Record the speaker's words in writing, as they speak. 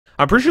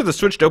I'm pretty sure the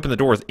switch to open the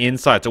door is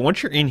inside. So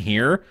once you're in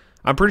here,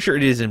 I'm pretty sure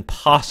it is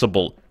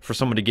impossible for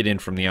someone to get in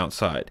from the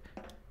outside.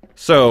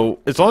 So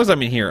as long as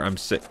I'm in here, I'm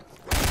sick.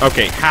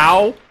 Okay,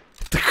 how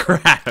the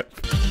crap?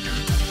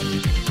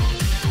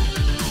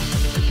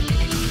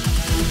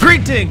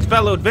 Greetings,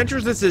 fellow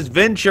adventurers. This is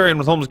Vin sharing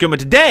with Gmod.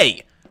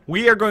 Today,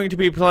 we are going to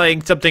be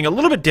playing something a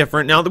little bit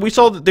different. Now that we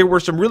saw that there were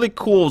some really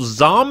cool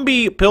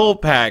zombie pill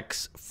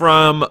packs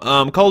from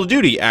Call of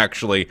Duty,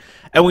 actually.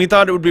 And we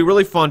thought it would be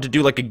really fun to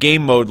do like a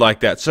game mode like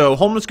that. So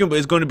Homeless Goomba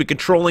is going to be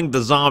controlling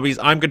the zombies.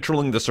 I'm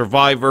controlling the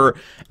survivor.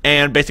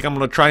 And basically I'm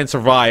going to try and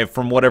survive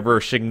from whatever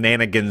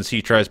shenanigans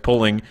he tries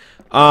pulling.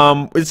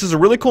 This is a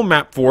really cool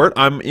map for it.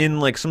 I'm in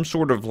like some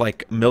sort of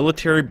like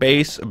military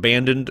base,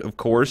 abandoned of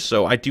course,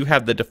 so I do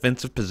have the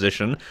defensive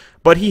position,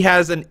 but he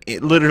has an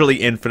literally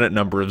infinite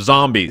number of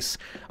zombies.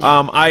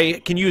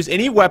 I can use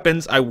any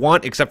weapons I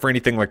want except for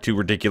anything like too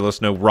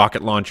ridiculous, no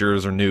rocket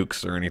launchers or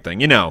nukes or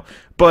anything, you know,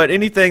 but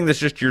anything that's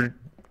just your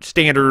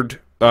standard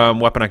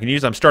weapon I can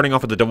use. I'm starting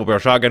off with the double barrel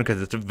shotgun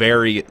because it's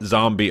very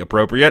zombie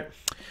appropriate,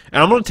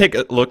 and I'm going to take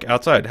a look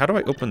outside. How do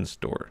I open this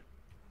door?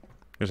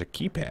 There's a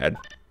keypad.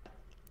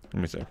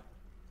 Let me see.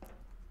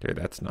 Dude,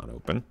 that's not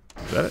open.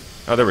 Is that it?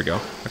 Oh, there we go.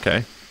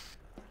 Okay.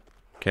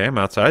 Okay, I'm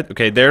outside.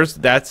 Okay,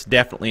 that's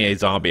definitely a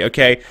zombie.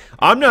 Okay,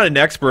 I'm not an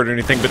expert or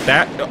anything, but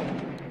that...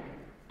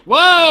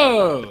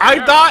 Whoa! I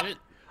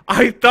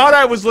thought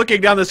I was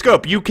looking down the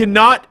scope. You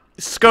cannot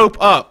scope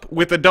up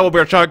with a double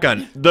barrel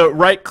shotgun. The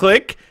right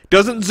click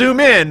doesn't zoom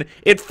in.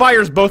 It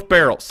fires both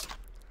barrels.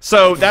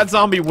 So that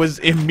zombie was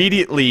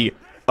immediately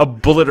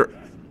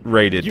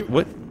obliterated.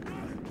 What?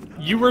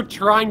 You were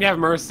trying to have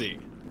mercy.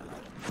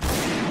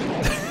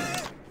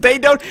 They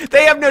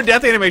have no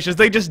death animations.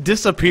 They just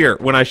disappear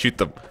when I shoot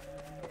them.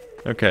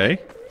 Okay.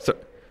 So,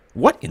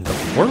 what in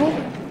the world?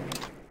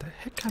 The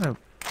heck kind of...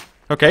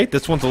 Okay,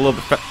 this one's a little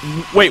bit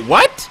Wait,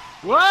 what?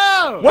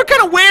 Whoa! What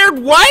kind of weird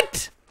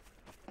what?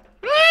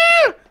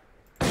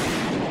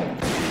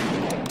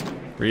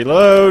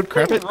 Reload.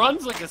 Crap it.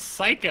 Runs like a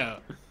psycho.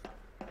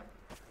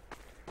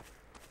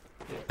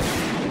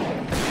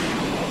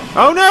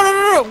 Oh,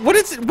 no. What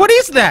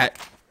is that?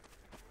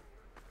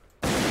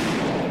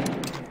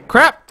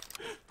 Crap.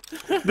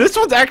 This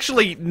one's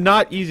actually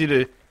not easy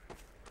to...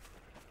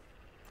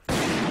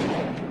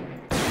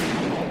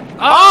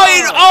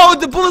 Oh,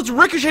 the bullets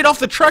ricocheted off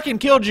the truck and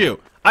killed you.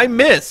 I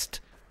missed.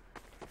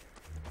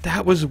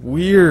 That was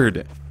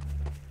weird.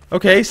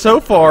 Okay, so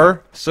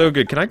far, so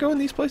good. Can I go in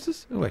these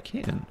places? Oh, I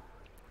can.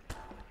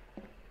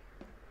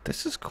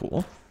 This is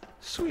cool.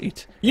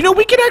 Sweet. You know,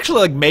 we could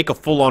actually like make a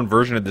full-on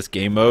version of this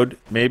game mode,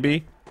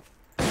 maybe.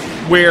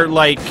 Where,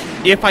 like,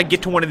 if I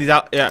get to one of these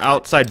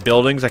outside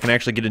buildings, I can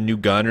actually get a new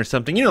gun or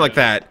something. You know, like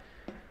that.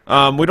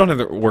 We don't have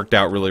it worked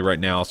out really right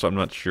now, so I'm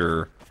not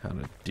sure how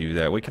to do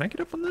that. Wait, can I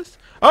get up on this?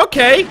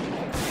 Okay!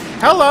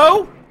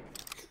 Hello!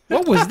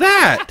 What was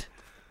that?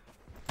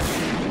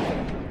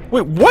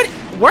 Wait, what?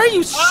 Why are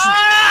you...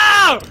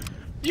 Oh!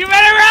 You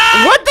better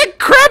run! What the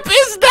crap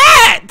is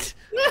that?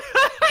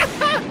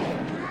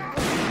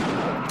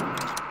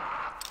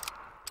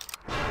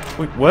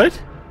 Wait, what?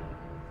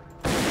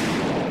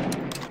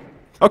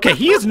 Okay,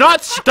 he is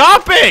not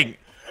stopping.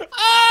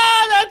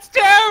 Oh, that's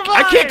terrifying!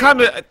 I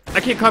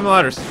can't climb the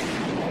ladders.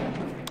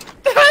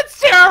 That's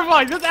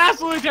terrifying. That's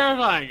absolutely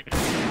terrifying.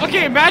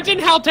 Okay, imagine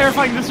how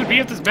terrifying this would be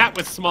if this map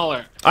was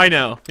smaller. I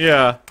know.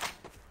 Yeah.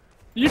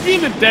 You'd be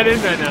in the dead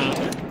end right now.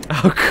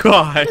 Oh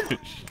gosh.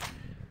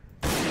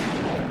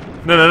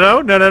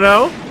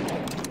 No.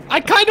 I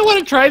kind of want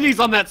to try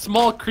these on that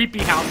small creepy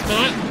house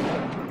map.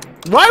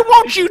 Why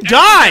won't you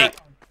die?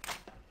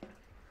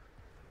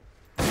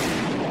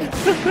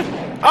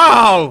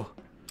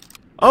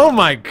 Oh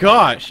my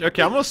gosh.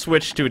 Okay, I'm gonna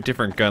switch to a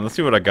different gun. Let's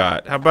see what I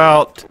got. How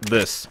about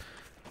this?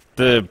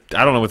 I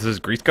don't know what this is,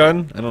 grease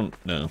gun? I don't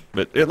know.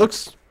 But it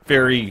looks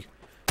very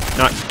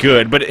not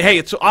good. But hey,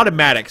 it's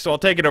automatic, so I'll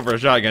take it over a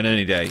shotgun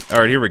any day.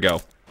 Alright, here we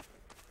go.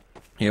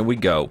 Here we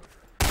go.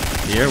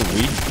 Here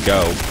we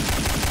go.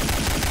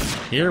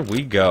 Here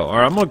we go.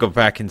 Alright, I'm gonna go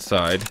back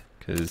inside,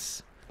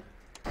 because...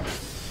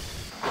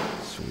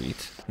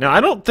 Sweet. Now,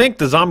 I don't think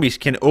the zombies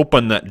can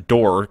open that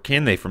door,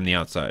 can they, from the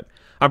outside?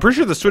 I'm pretty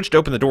sure the switch to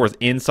open the door is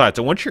inside.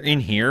 So once you're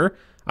in here,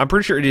 I'm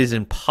pretty sure it is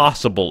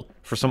impossible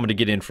for someone to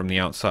get in from the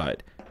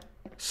outside.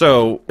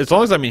 So, as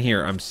long as I'm in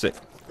here, I'm sick.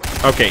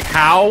 Okay,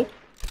 how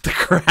the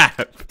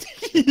crap?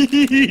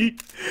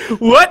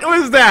 What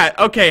was that?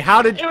 Okay,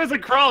 how did... It was a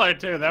crawler,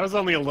 too. That was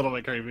only a little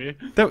bit creepy.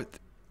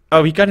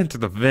 Oh, he got into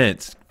the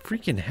vents.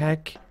 Freaking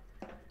heck.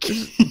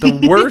 This is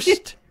the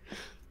worst.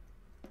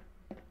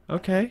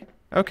 Okay,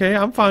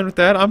 I'm fine with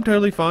that. I'm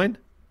totally fine.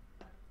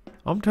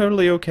 I'm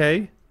totally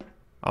okay.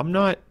 I'm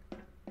not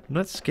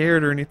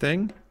scared or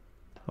anything.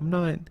 I'm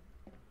not.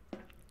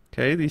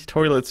 Okay, these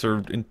toilets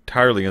are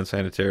entirely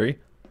unsanitary.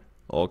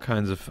 All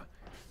kinds of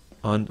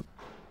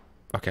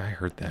Okay, I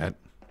heard that.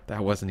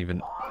 That wasn't even...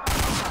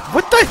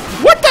 What the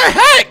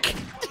heck?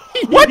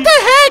 What the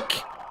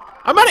heck?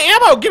 I'm out of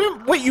ammo. Give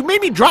me... Wait, you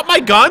made me drop my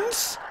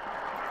guns?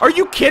 Are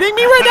you kidding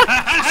me right now?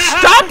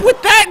 Stop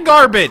with that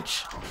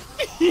garbage.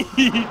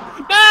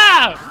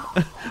 No!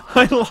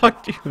 I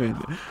locked you in.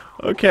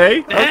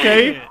 Okay, Dang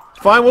okay. it.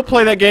 Fine, we'll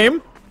play that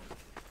game.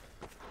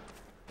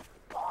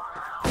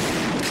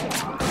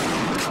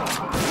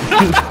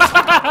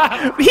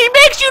 He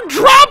makes you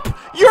drop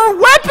your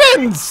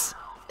weapons!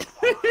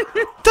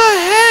 The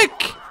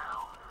heck?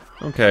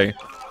 Okay.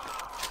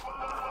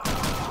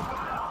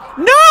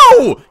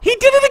 No! He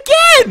did it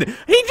again!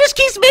 He just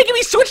keeps making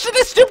me switch to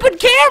this stupid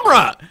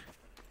camera!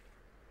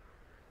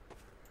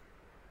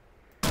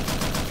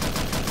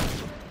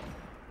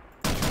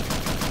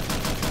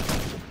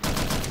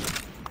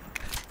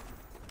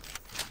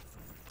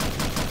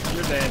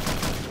 You're dead.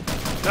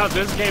 No,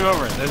 this is game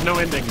over. There's no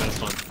ending this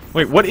one.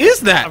 Wait, what is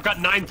that? I've got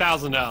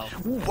 9,000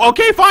 health.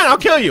 Okay, fine, I'll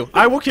kill you.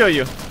 I will kill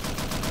you.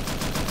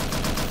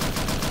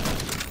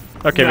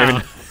 Okay, No. maybe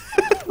not.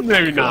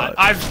 Maybe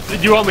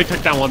not. You only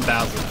took down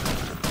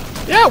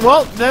 1,000. Yeah,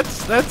 well,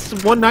 that's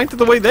 1/9 of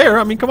the way there.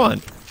 I mean, come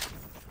on.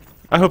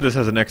 I hope this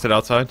has an exit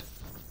outside.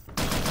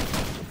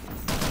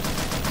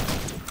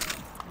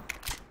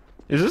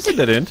 Is this a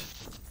dead end?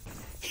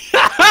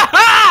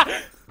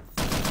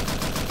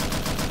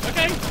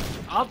 Okay.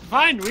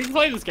 Fine, we can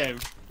play this game.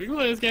 We can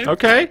play this game.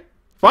 Okay, We can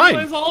play fine.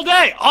 this all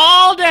day.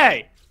 All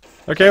day!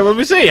 Okay, let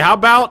me see. How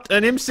about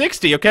an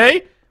M60,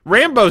 okay?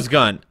 Rambo's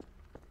gun.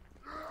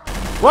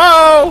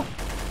 Whoa!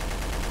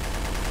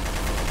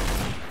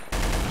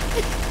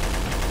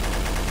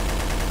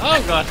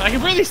 Oh gosh, I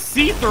can really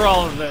see through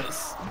all of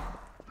this.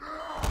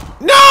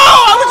 No!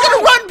 I was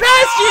gonna run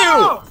past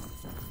you!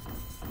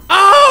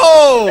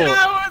 Oh!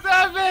 That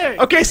was epic!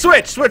 Okay,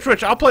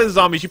 switch. I'll play the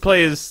zombies, you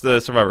play as the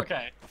survivor.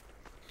 Okay.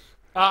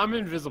 I'm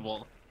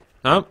invisible.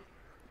 Huh?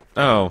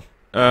 Oh.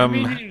 I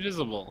mean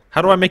invisible.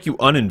 How do I make you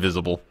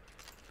uninvisible?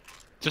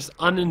 Just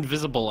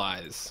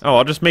uninvisibilize. Oh,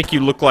 I'll just make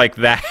you look like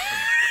that.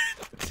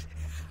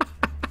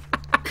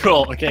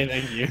 Cool. Okay,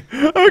 thank you.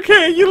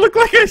 Okay, you look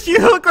like a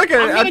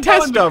I'm gonna go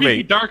test in the dummy.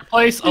 creepy dark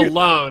place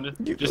alone.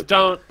 you- Just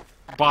don't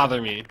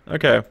bother me.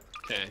 Okay.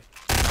 Okay.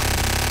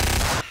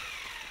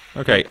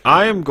 Okay,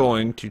 I am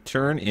going to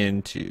turn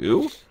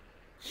into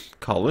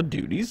Call of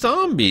Duty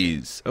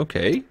Zombies.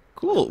 Okay,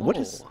 cool. What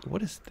is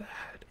that?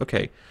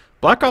 Okay,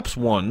 Black Ops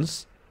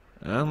 1's.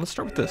 Let's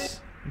start with this.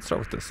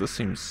 This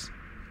seems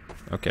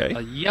okay.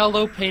 A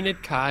yellow painted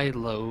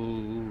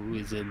Kylo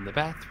is in the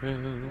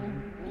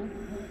bathroom.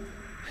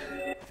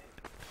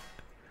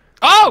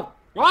 Oh!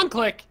 Wrong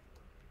click!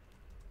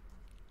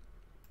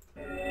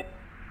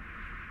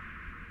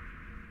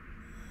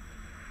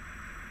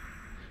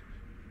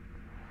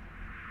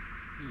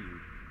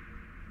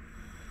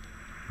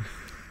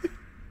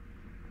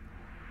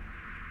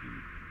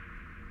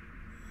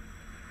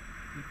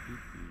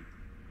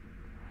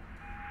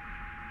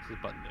 There's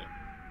a button there.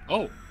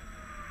 Oh!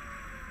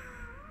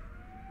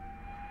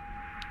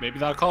 Maybe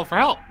that'll call for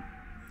help.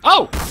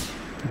 Oh!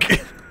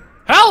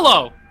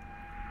 Hello!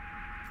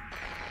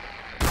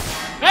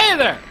 Hey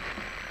there!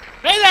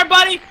 Hey there,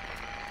 buddy!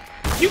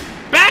 You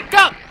back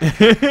up!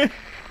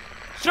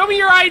 Show me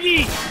your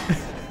ID!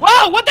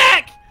 Whoa, what the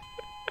heck?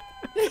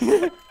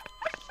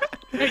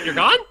 Wait, you're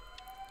gone?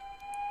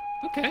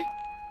 Okay.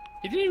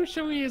 He didn't even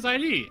show me his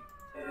ID.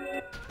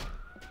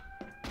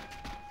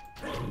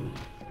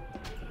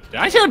 Did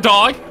I hear a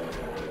dog?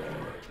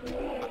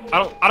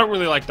 I don't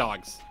really like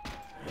dogs.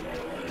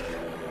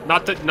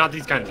 Not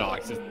these kind of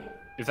dogs.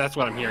 If that's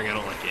what I'm hearing, I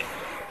don't like it.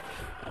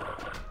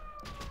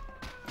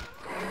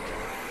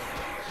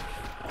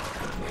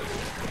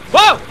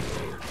 Whoa!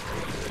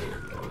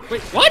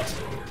 Wait,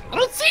 what? I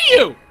don't see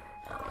you!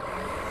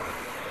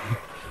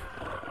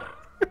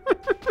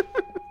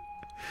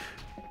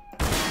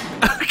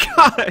 Oh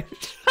God!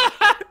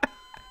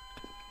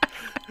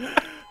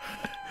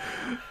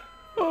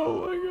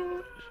 Oh my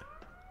gosh!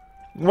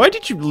 Why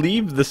did you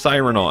leave the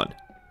siren on?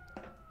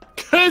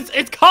 Cause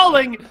it's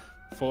calling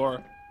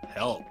for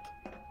help.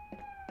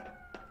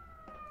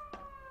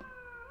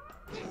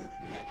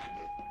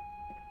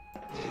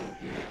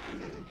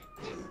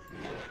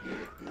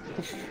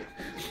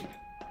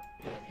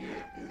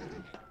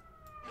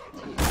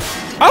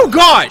 Oh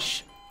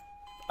gosh!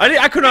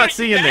 I could not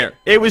see in there.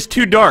 It was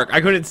too dark.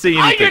 I couldn't see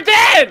Oh, anything. you're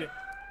dead!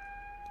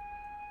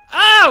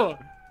 Oh!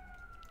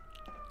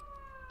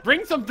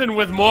 Bring something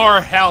with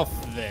more health,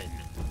 then.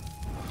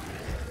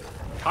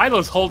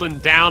 Kylo's holding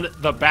down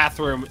the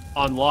bathroom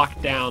on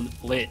lockdown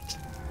lit.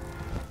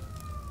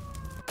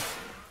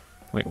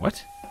 Wait,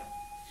 what?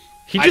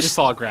 I just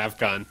saw a grav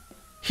gun.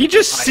 He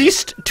just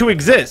ceased to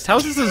exist.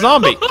 How's this a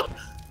zombie?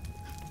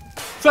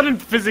 Sudden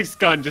physics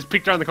gun just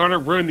peeked around the corner,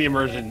 ruined the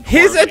immersion.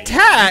 His for me.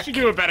 attack- You should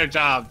do a better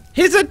job.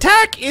 His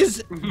attack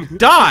is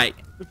die.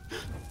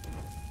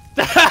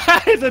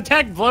 His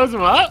attack blows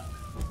him up?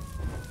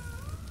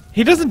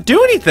 He doesn't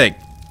do anything.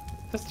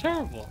 That's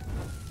terrible.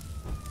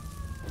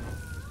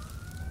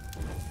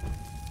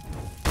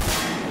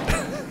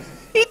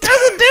 He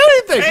doesn't do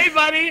anything. Hey,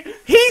 buddy!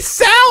 He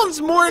sounds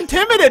more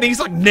intimidating. He's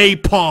like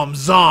napalm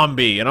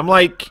zombie, and I'm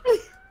like,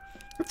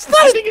 it's not.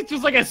 I think it's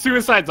just like a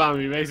suicide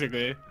zombie,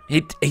 basically.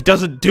 He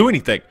doesn't do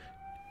anything.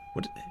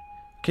 What?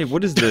 Okay,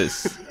 what is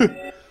this?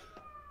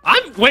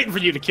 I'm waiting for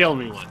you to kill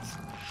me once.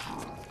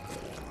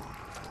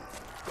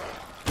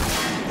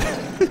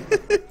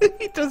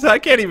 He does. I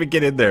can't even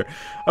get in there.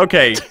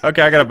 Okay, I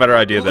got a better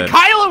idea then.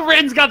 Kylo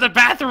Ren's got the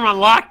bathroom on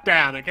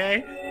lockdown,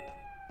 okay?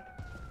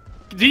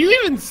 Do you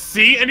even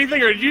see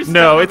anything, or did you?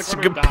 No, it's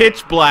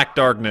pitch black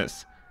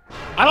darkness.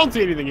 I don't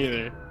see anything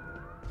either.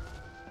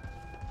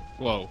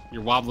 Whoa,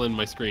 you're wobbling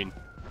my screen.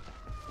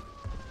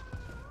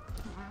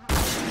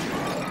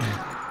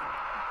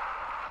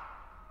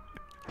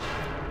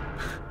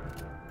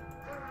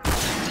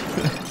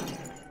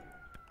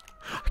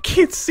 I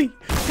can't see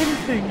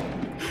anything.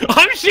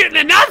 I'm shooting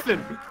at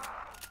nothing!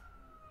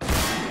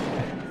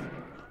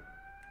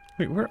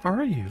 Wait, where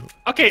are you?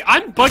 Okay,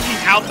 I'm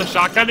bugging out the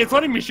shotgun. It's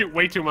letting me shoot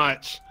way too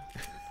much.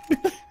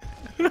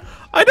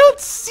 I don't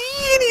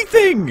see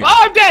anything! Oh,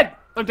 I'm dead!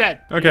 I'm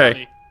dead.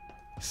 Okay.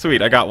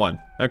 Sweet, I got one.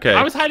 Okay.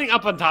 I was hiding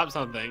up on top of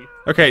something.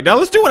 Okay, now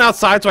let's do one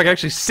outside so I can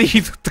actually see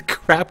the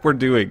crap we're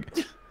doing.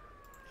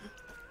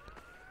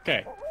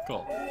 Okay,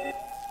 cool.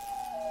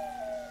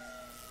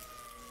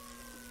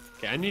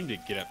 Okay, I need to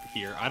get up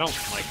here. I don't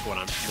like what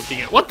I'm looking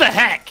at. What the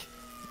heck?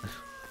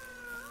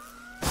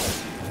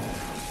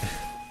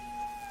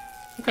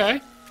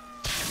 Okay.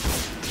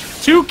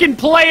 Two can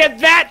play at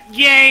that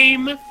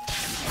game!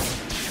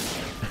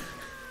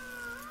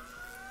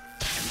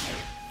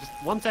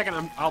 Just 1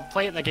 second, I'll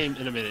play at that game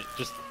in a minute.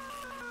 Just...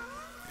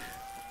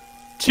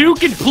 Two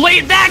can play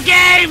at that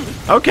game!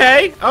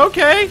 Okay,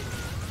 okay.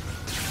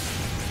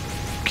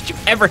 Could you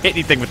ever hit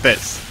anything with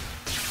this?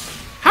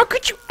 How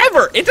could you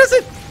ever? It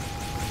doesn't...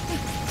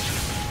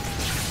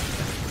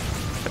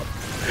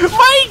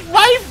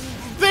 My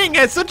thing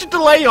has such a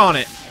delay on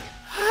it.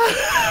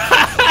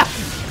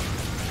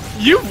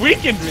 You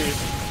weakened me.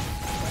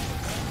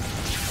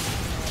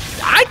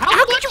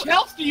 How much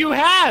health do you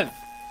have?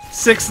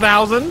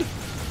 6,000.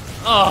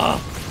 Ugh.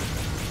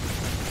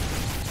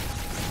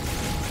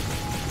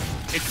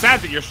 It's sad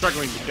that you're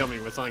struggling to kill me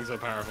with something so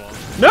powerful.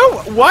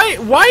 No, why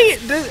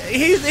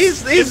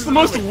he's It's the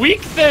most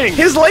weak thing.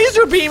 His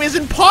laser beam is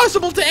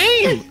impossible to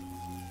aim.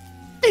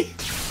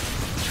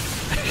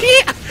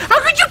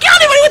 How could you kill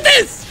anybody with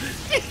this?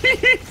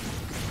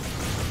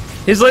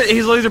 His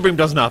laser beam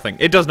does nothing.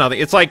 It does nothing.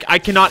 It's like I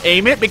cannot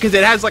aim it because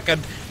it has like a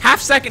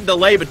half-second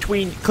delay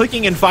between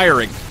clicking and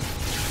firing.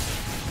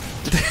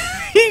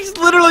 He's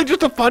literally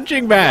just a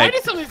punching bag. Why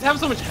does something have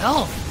so much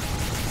health?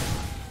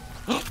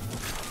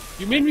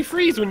 You made me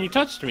freeze when you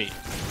touched me.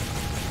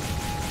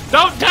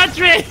 Don't touch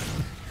me!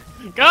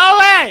 Go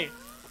away!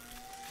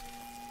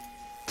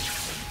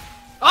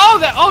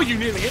 Oh, you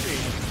nearly hit me.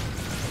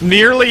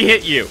 Nearly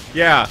hit you.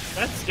 Yeah.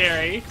 That's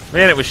scary.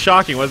 Man, it was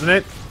shocking, wasn't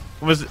it?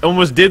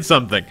 Almost did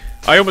something.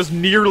 I almost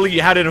nearly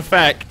had an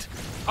effect.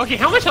 Okay,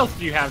 how much health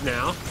do you have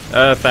now?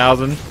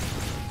 1,000.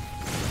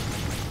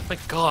 My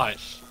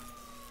gosh.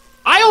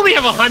 I only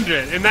have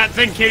 100, and that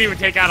thing can't even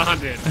take out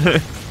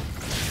 100.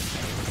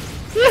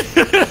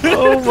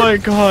 Oh my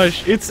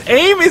gosh. Its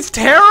aim is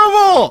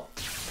terrible!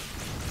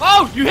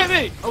 Oh, you hit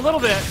me! A little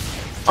bit.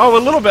 Oh, a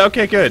little bit.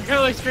 Okay, good. You kind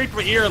of like scraped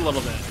my ear a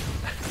little bit.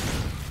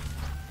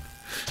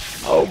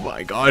 Oh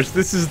my gosh,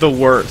 this is the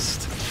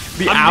worst.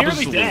 The I'm nearly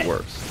absolute dead.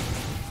 worst.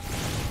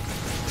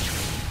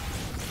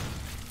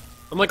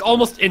 I'm like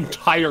almost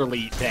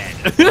entirely dead.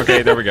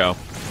 Okay, there we go.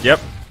 Yep.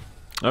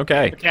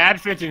 Okay. Okay, I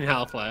had 15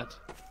 health left.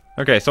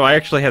 Okay, so I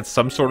actually had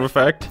some sort of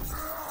effect.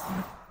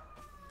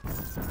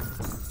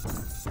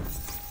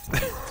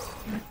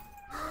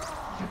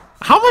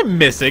 How am I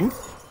missing?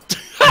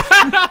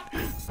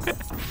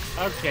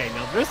 Okay,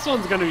 now this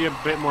one's gonna be a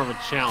bit more of a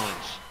challenge.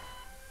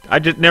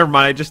 Never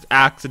mind, I just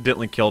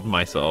accidentally killed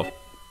myself.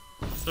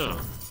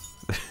 Oh.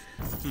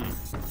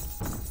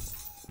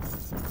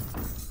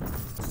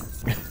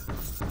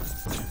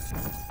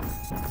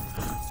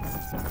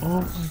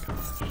 Oh my gosh.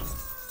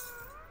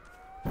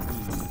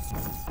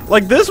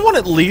 Like, this one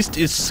at least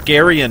is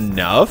scary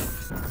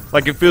enough.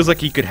 Like, it feels like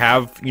he could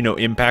have, you know,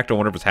 impact on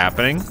whatever's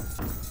happening.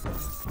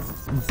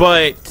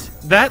 But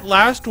that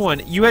last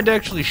one, you had to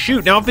actually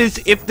shoot. Now,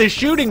 if the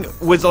shooting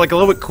was, like, a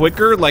little bit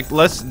quicker, like,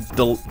 less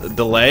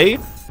delay,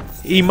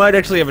 he might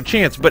actually have a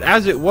chance. But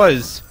as it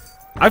was,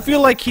 I feel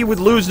like he would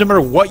lose no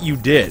matter what you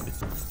did.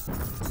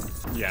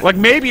 Yeah. Like,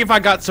 maybe if I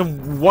got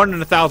some 1 in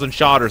 1,000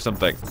 shot or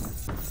something.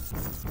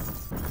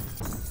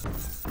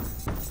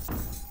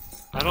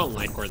 I don't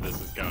like where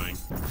this is going.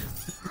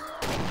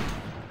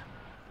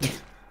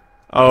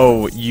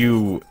 Oh,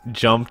 you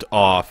jumped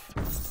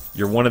off.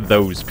 You're one of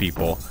those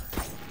people.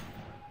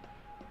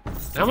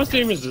 How much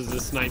damage does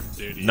this snipe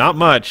do to you? Not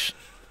much.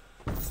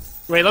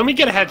 Wait, let me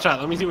get a headshot.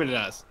 Let me see what it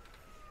does.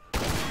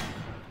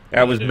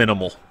 That was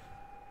minimal.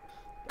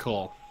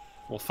 Cool.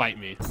 Well, fight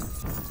me.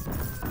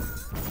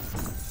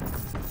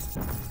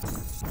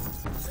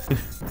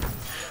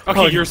 Okay,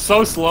 Oh, you're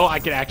so slow, I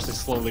could actually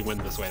slowly win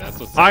this way. That's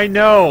what's... I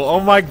know. Oh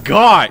my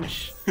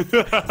gosh.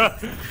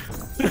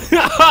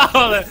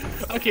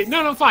 Okay,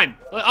 no, fine.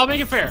 I'll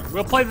make it fair.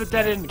 We'll play the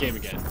dead end game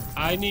again.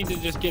 I need to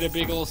just get a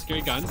big old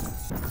scary gun.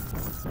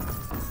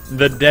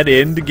 The dead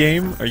end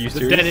game? Are you The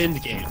serious? dead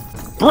end game.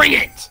 Bring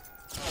it!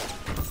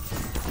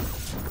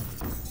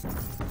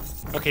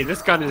 Okay,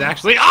 this gun is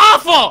actually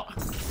awful!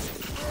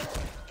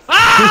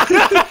 Ah!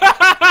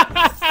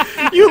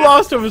 You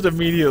lost almost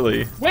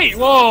immediately. Wait,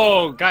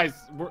 whoa, guys,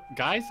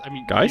 guys? I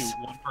mean, guys? you,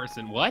 one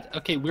person. What?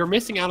 Okay, we're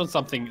missing out on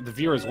something the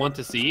viewers want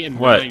to see, and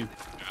What? we're not even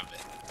thinking of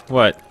it.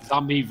 What?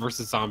 Zombie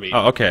versus zombie.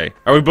 Oh, okay.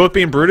 Are we both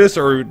being Brutus,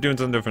 or are we doing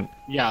something different?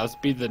 Yeah, let's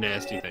be the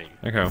nasty thing.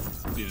 Okay.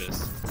 Let's do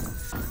this.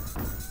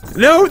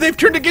 No, they've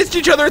turned against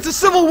each other. It's a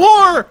civil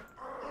war.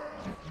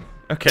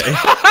 Okay.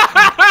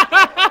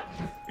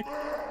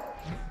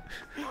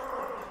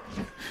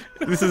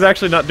 This is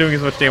actually not doing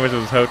as much damage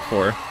as was hoped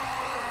for.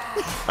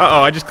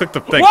 Uh-oh, I just clicked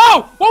the thing.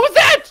 Whoa! What was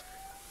that?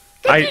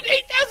 That did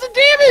 8,000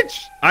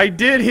 damage! I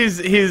did his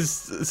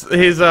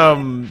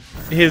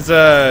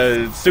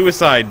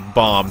suicide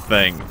bomb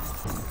thing.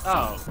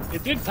 Oh,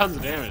 it did tons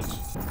of damage.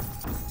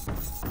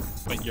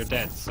 But you're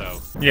dead,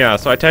 so... Yeah,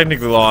 so I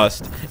technically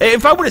lost.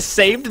 If I would have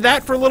saved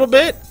that for a little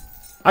bit,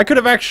 I could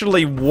have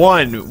actually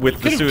won with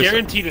the Could have suicide.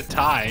 guaranteed a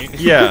tie.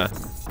 Yeah.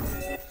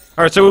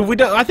 All right, so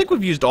I think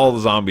we've used all the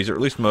zombies, or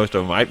at least most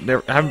of them. I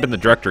haven't been the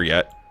director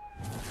yet.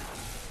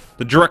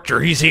 The director,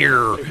 he's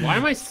here. Wait, why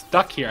am I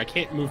stuck here? I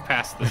can't move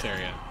past this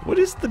area. What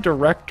is the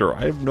director?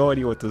 I have no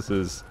idea what this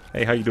is.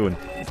 Hey, how you doing?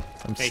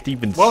 I'm Hey.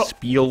 Steven Whoa.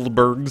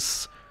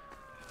 Spielberg's.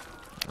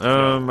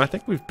 I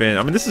think we've been.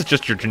 I mean, this is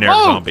just your generic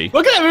Oh, zombie.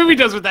 look at that movie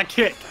does with that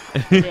kick.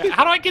 Wait,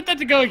 how do I get that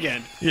to go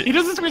again? Yeah. He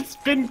does this weird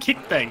spin kick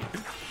thing.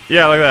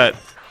 Yeah, like that.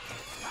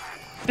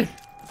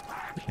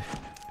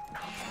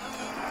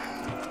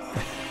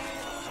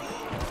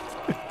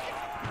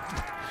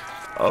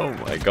 Oh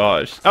my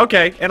gosh.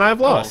 Okay, and I've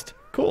lost.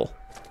 Cool.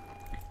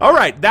 All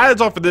right, that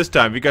is all for this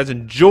time. If you guys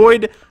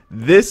enjoyed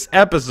this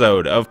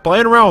episode of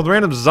playing around with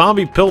random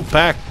zombie pill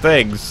pack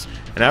things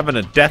and having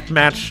a death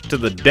match to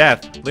the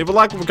death, leave a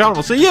like and a comment.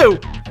 We'll see you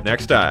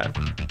next time.